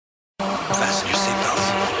Fasten your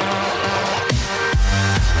seatbelts.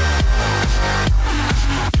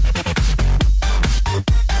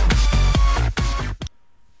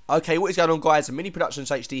 Okay, what is going on, guys? Mini Productions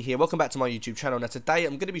HD here. Welcome back to my YouTube channel. Now today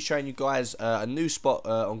I'm going to be showing you guys a new spot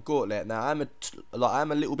on Gauntlet. Now I'm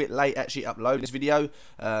a little bit late actually uploading this video,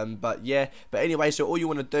 but anyway, so all you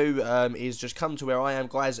want to do is just come to where I am,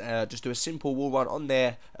 guys. Just do a simple wall run on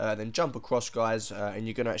there, then jump across, guys, and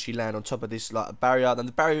you're going to actually land on top of this like barrier. And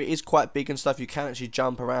the barrier is quite big and stuff. You can actually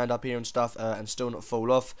jump around up here and stuff and still not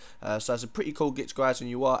fall off. So it's a pretty cool glitch, guys, and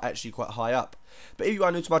you are actually quite high up. But if you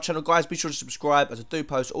are new to my channel, guys, be sure to subscribe, as I do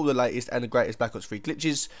post all the latest and the greatest Black Ops 3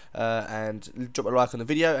 glitches, and drop a like on the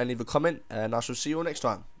video and leave a comment, and I shall see you all next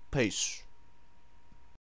time. Peace.